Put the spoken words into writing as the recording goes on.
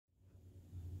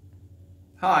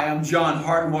Hi, I'm John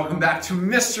Hart and welcome back to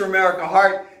Mr. America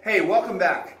Hart. Hey, welcome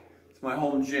back to my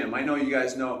home gym. I know you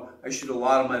guys know I shoot a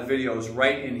lot of my videos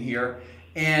right in here,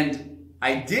 and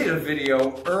I did a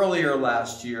video earlier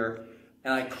last year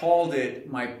and I called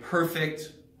it my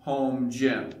perfect home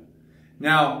gym.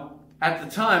 Now, at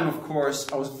the time, of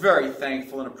course, I was very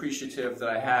thankful and appreciative that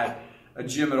I had a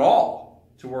gym at all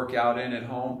to work out in at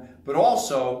home, but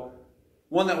also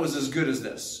one that was as good as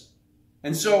this.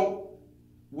 And so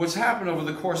what's happened over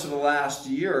the course of the last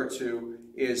year or two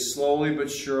is slowly but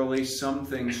surely some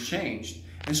things changed.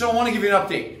 And so I want to give you an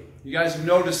update. You guys have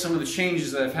noticed some of the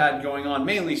changes that I've had going on,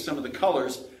 mainly some of the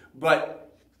colors,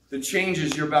 but the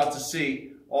changes you're about to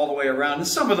see all the way around, and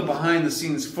some of the behind the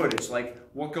scenes footage, like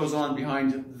what goes on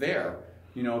behind there,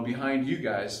 you know, behind you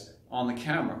guys on the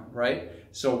camera, right?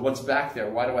 So what's back there?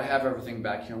 Why do I have everything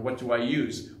back here? What do I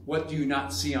use? What do you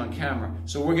not see on camera?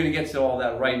 So we're going to get to all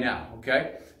that right now,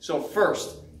 okay? So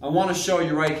first, I want to show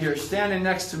you right here, standing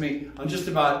next to me on just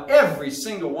about every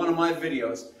single one of my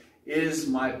videos, is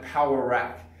my power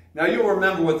rack. Now you'll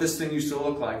remember what this thing used to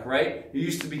look like, right? It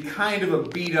used to be kind of a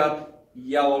beat up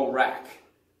yellow rack.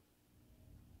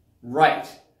 Right.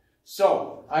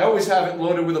 So I always have it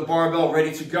loaded with a barbell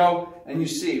ready to go, and you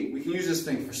see, we can use this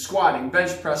thing for squatting,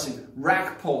 bench pressing,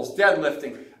 rack pulls,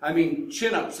 deadlifting. I mean,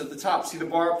 chin-ups at the top. See the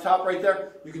bar up top right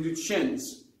there? You can do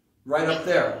chins right up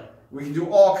there. We can do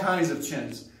all kinds of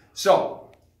chins.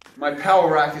 So, my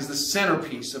power rack is the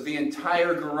centerpiece of the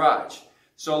entire garage.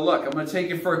 So look, I'm going to take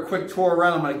you for a quick tour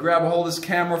around. I'm going to grab a hold of this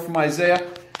camera from Isaiah,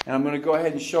 and I'm going to go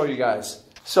ahead and show you guys.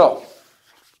 So,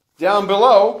 down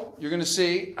below, you're going to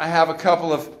see I have a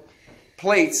couple of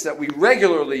plates that we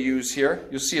regularly use here.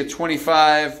 You'll see a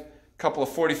 25, a couple of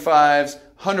 45s,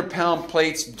 100-pound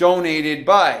plates donated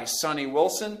by Sonny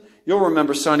Wilson. You'll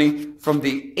remember Sonny from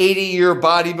the 80-year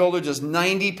bodybuilder, just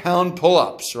 90-pound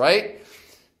pull-ups, right?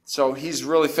 So he's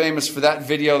really famous for that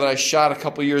video that I shot a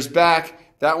couple years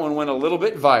back. That one went a little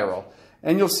bit viral.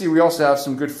 And you'll see we also have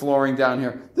some good flooring down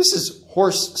here. This is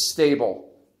horse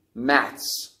stable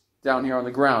mats down here on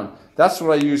the ground. That's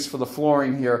what I use for the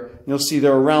flooring here. You'll see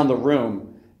they're around the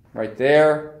room. Right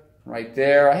there, right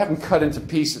there. I have them cut into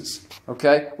pieces,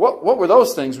 okay? What were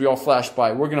those things we all flashed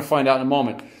by? We're going to find out in a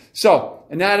moment. So,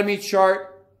 anatomy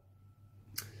chart.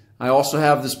 I also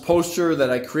have this poster that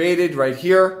I created right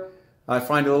here. I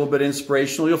find it a little bit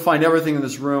inspirational. You'll find everything in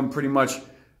this room pretty much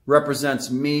represents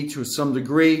me to some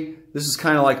degree. This is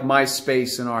kind of like my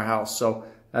space in our house. So,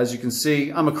 as you can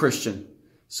see, I'm a Christian.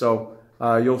 So,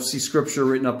 you'll see scripture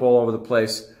written up all over the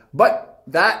place. But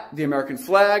the American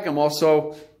flag, I'm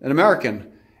also an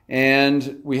American.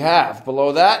 And we have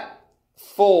below that,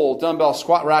 full dumbbell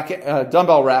squat rack,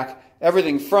 dumbbell rack.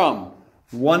 Everything from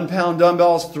 1-pound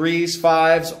dumbbells, 3s,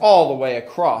 5s, all the way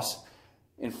across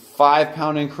in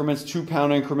 5-pound increments,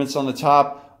 2-pound increments on the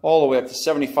top, all the way up to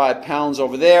 75 pounds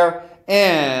over there.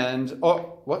 And,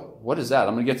 oh, what is that?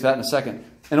 I'm going to get to that in a second.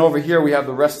 And over here we have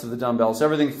the rest of the dumbbells,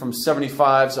 everything from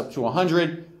 75s up to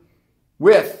 100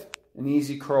 with an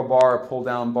easy curl bar, a pull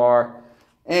down bar,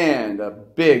 and a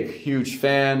big, huge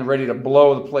fan ready to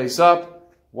blow the place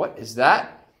up. What is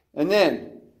that? And then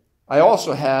I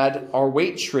also had our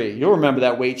weight tree. You'll remember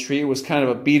that weight tree. It was kind of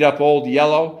a beat up old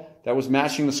yellow that was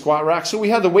matching the squat rack. So we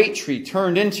had the weight tree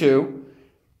turned into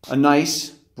a nice,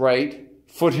 bright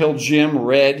Foothill Gym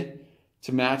red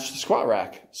to match the squat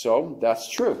rack. So that's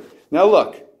true. Now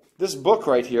look, this book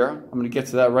right here, I'm going to get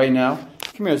to that right now.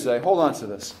 Come here, Zay. Hold on to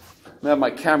this. I'm going to have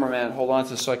my cameraman hold on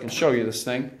to this so I can show you this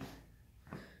thing.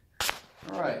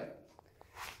 All right.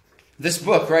 This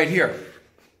book right here.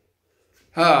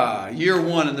 Year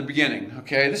one in the beginning,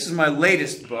 okay? This is my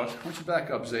latest book. Why don't you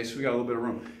back up, Zay, so we got a little bit of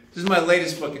room. This is my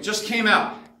latest book. It just came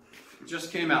out. It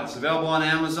just came out. It's available on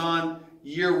Amazon.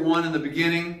 Year one in the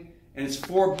beginning. And it's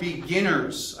for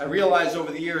beginners. I realized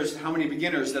over the years how many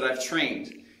beginners that I've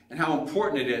trained and how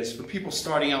important it is for people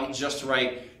starting out just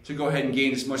right to go ahead and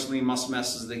gain as much lean muscle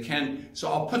mass as they can. So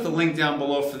I'll put the link down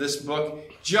below for this book.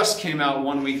 Just came out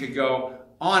 1 week ago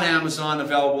on Amazon,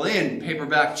 available in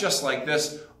paperback just like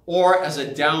this, or as a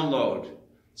download.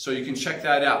 So you can check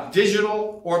that out.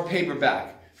 Digital or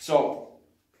paperback. So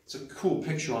it's a cool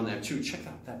picture on there too. Check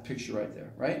out that picture right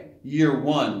there, right? Year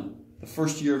one, the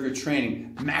first year of your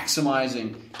training,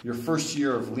 maximizing your first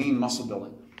year of lean muscle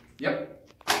building. Yep.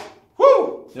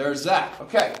 Woo! There's that.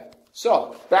 Okay.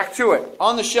 So back to it.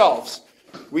 On the shelves,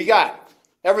 we got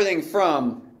everything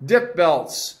from dip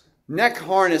belts, neck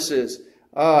harnesses,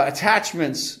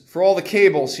 attachments for all the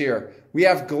cables here. We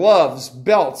have gloves,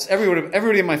 belts.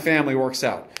 Everybody in my family works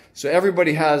out. So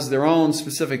everybody has their own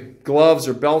specific gloves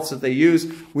or belts that they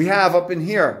use. We have up in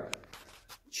here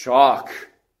chalk,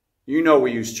 You know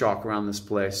we use chalk around this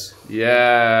place.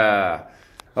 Yeah.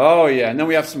 Oh, yeah. And then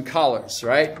we have some collars,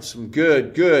 right? Some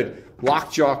good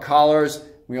lockjaw collars.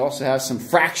 We also have some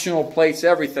fractional plates,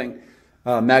 everything.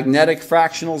 Magnetic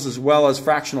fractionals as well as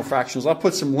fractional fractionals. I'll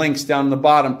put some links down in the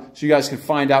bottom so you guys can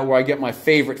find out where I get my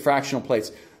favorite fractional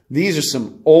plates. These are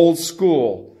some old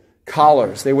school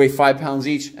collars. They weigh 5 pounds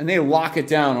each, and they lock it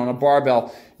down on a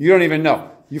barbell. You don't even know.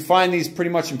 You find these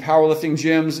pretty much in powerlifting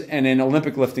gyms and in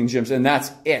Olympic lifting gyms, and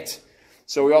that's it.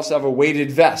 So we also have a weighted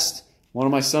vest. One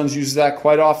of my sons uses that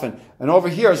quite often. And over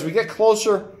here, as we get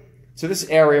closer to this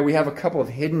area, we have a couple of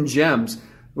hidden gems.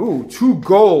 Ooh, 2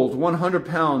 gold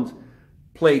 100-pound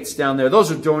plates down there.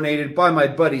 Those are donated by my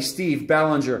buddy Steve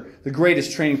Ballinger, the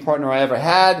greatest training partner I ever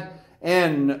had.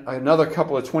 And another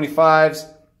couple of 25s,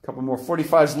 a couple more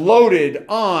 45s loaded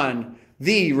on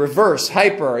the reverse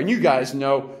hyper. And you guys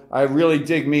know I really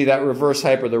dig me that reverse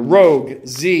hyper, the Rogue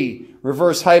Z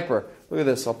reverse hyper. Look at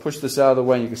this. I'll push this out of the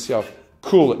way and you can see how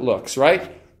cool it looks,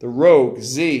 right? The Rogue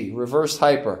Z reverse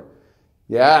hyper.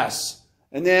 Yes.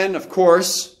 And then, of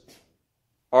course,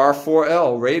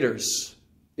 R4L Raiders.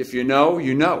 If you know,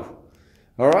 you know.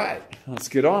 All right, let's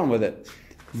get on with it.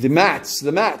 The mats.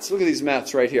 Look at these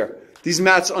mats right here. These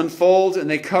mats unfold and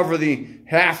they cover the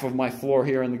half of my floor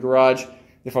here in the garage.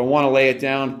 If I want to lay it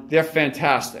down, they're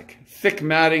fantastic. Thick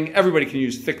matting. Everybody can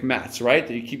use thick mats, right?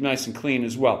 That you keep nice and clean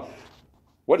as well.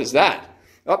 What is that?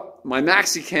 Oh, my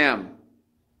MaxiCam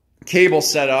cable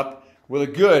setup with a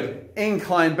good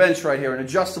incline bench right here, an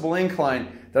adjustable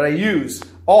incline that I use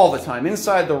all the time.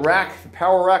 Inside the rack, the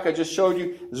power rack I just showed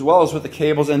you, as well as with the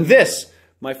cables. And this,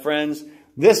 my friends,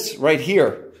 this right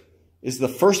here is the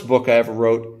first book I ever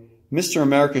wrote, Mr.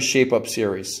 America's Shape Up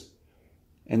series.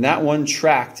 And that one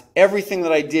tracked everything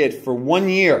that I did for 1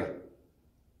 year,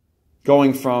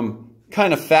 going from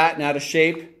kind of fat and out of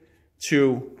shape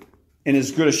to in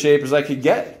as good a shape as I could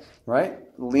get, right?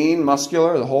 Lean,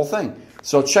 muscular, the whole thing.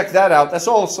 So check that out. That's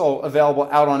also available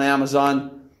out on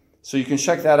Amazon. So you can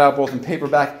check that out both in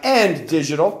paperback and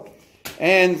digital.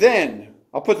 And then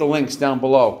I'll put the links down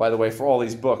below, by the way, for all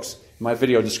these books in my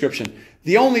video description.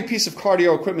 The only piece of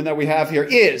cardio equipment that we have here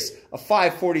is a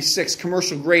 546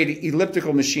 commercial grade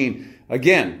elliptical machine.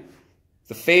 Again,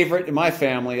 the favorite in my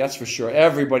family, that's for sure.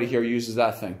 Everybody here uses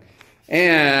that thing.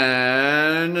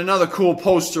 And another cool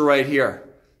poster right here.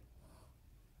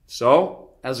 So,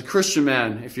 as a Christian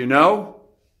man, if you know,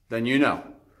 then you know.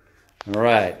 All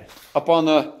right. Up on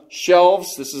the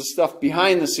shelves, this is stuff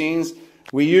behind the scenes.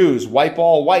 We use Wipe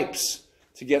All wipes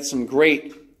to get some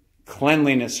great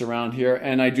cleanliness around here.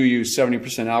 And I do use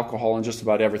 70% alcohol in just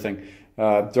about everything.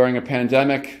 During a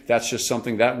pandemic, that's just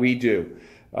something that we do.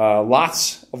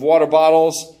 Lots of water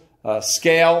bottles,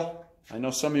 scale. I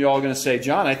know some of you all are going to say,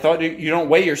 John, I thought you don't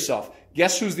weigh yourself.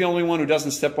 Guess who's the only one who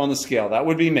doesn't step on the scale? That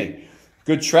would be me.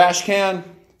 Good trash can,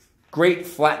 great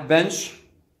flat bench,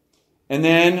 and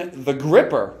then the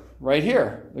gripper right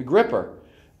here, the gripper.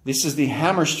 This is the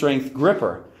hammer strength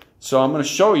gripper. So I'm going to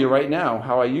show you right now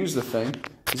how I use the thing.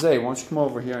 Zay, why don't you come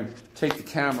over here and take the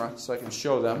camera so I can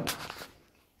show them.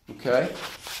 Okay.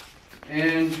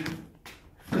 And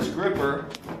this gripper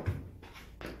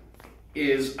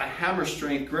is a hammer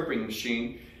strength gripping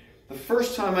machine. The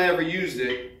first time I ever used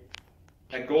it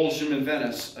at Gym in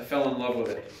Venice, I fell in love with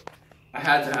it. I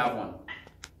had to have one.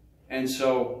 And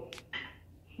so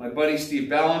my buddy Steve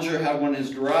Ballinger had one in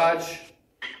his garage,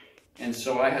 and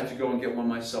so I had to go and get one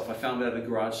myself. I found it at a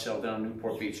garage sale down in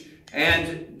Newport Beach.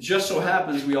 And just so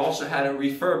happens we also had it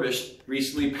refurbished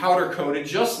recently, powder coated,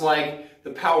 just like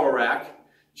the power rack,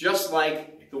 just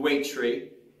like the weight tree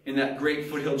in that great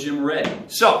Foothill Gym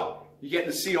red. So you're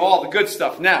getting to see all the good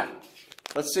stuff. Now,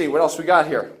 let's see what else we got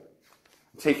here.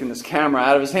 I'm taking this camera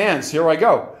out of his hands. Here I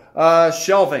go.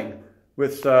 Shelving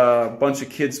with a bunch of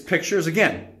kids' pictures.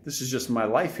 Again, this is just my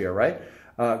life here, right?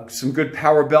 Some good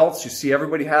power belts. You see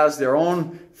everybody has their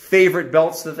own favorite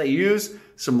belts that they use.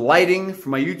 Some lighting for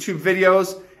my YouTube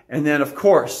videos. And then, of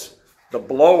course, the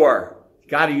blower.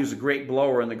 Got to use a great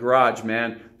blower in the garage,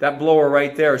 man. That blower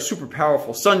right there is super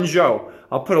powerful. Sun Joe.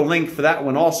 I'll put a link for that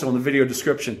one also in the video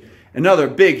description. Another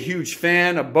big, huge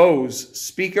fan, a Bose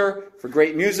speaker for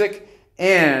great music.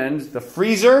 And the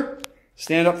freezer,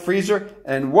 stand-up freezer.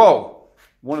 And whoa,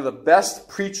 one of the best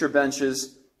preacher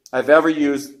benches I've ever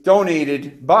used,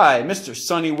 donated by Mr.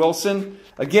 Sonny Wilson.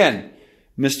 Again,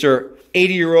 Mr.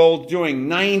 80-year-old doing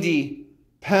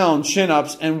 90-pound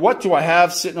chin-ups. And what do I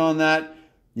have sitting on that?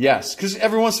 Yes, because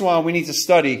every once in a while we need to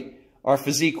study our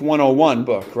Physique 101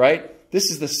 book, right?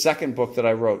 This is the second book that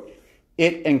I wrote.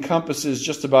 It encompasses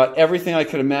just about everything I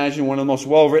could imagine, one of the most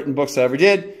well-written books I ever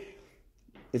did.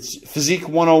 It's Physique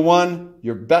 101,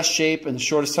 your best shape in the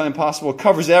shortest time possible. It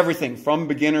covers everything from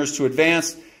beginners to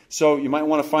advanced. So you might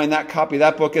want to find that copy of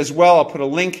that book as well. I'll put a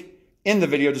link in the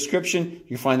video description. You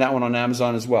can find that one on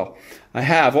Amazon as well. I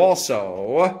have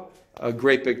also a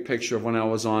great big picture of when I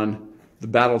was on the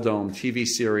Battle Dome TV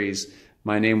series.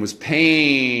 My name was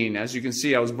Pain. As you can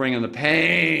see, I was bringing the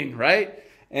pain, right?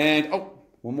 And, oh,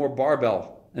 one more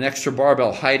barbell, an extra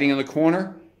barbell hiding in the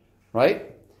corner, right?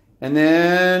 And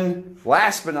then,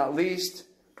 last but not least,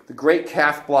 the great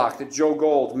calf block that Joe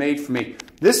Gold made for me.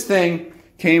 This thing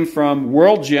came from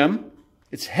World Gym.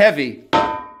 It's heavy,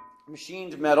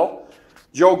 machined metal.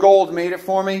 Joe Gold made it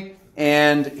for me,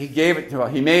 and he gave it to, well,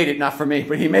 he made it, not for me,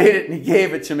 but he made it and he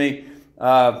gave it to me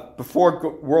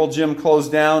before World Gym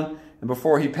closed down and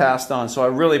before he passed on. So I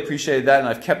really appreciated that, and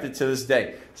I've kept it to this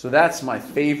day. So that's my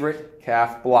favorite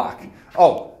calf block.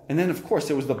 Oh, and then of course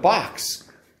there was the box.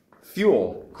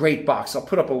 Fuel, great box. I'll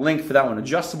put up a link for that one.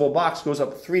 Adjustable box, goes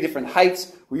up 3 different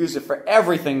heights. We use it for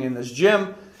everything in this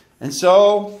gym. And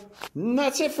so,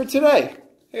 that's it for today.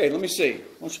 Hey, let me see. Why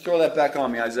don't you throw that back on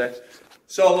me, Isaac?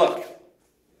 So look,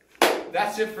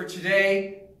 that's it for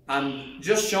today. I'm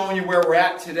just showing you where we're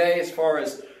at today as far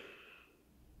as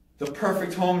the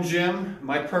perfect home gym,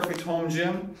 my perfect home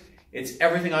gym. It's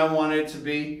everything I wanted it to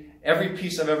be. Every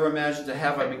piece I've ever imagined to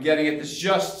have, I've been getting it. There's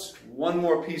just one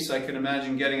more piece I can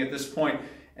imagine getting at this point.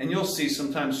 And you'll see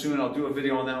sometime soon. I'll do a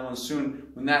video on that one soon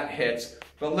when that hits.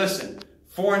 But listen,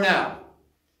 for now,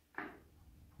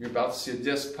 you're about to see a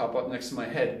disc pop up next to my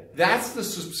head. That's the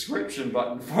subscription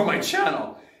button for my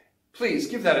channel. Please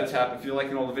give that a tap if you're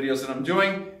liking all the videos that I'm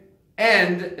doing.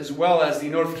 And as well as the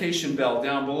notification bell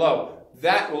down below.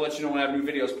 That will let you know when I have new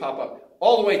videos pop up.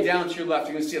 All the way down to your left,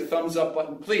 you're going to see a thumbs up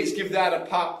button. Please give that a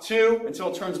pop too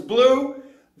until it turns blue.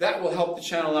 That will help the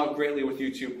channel out greatly with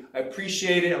YouTube. I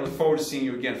appreciate it. I look forward to seeing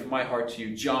you again. From my heart to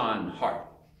you, John Hart.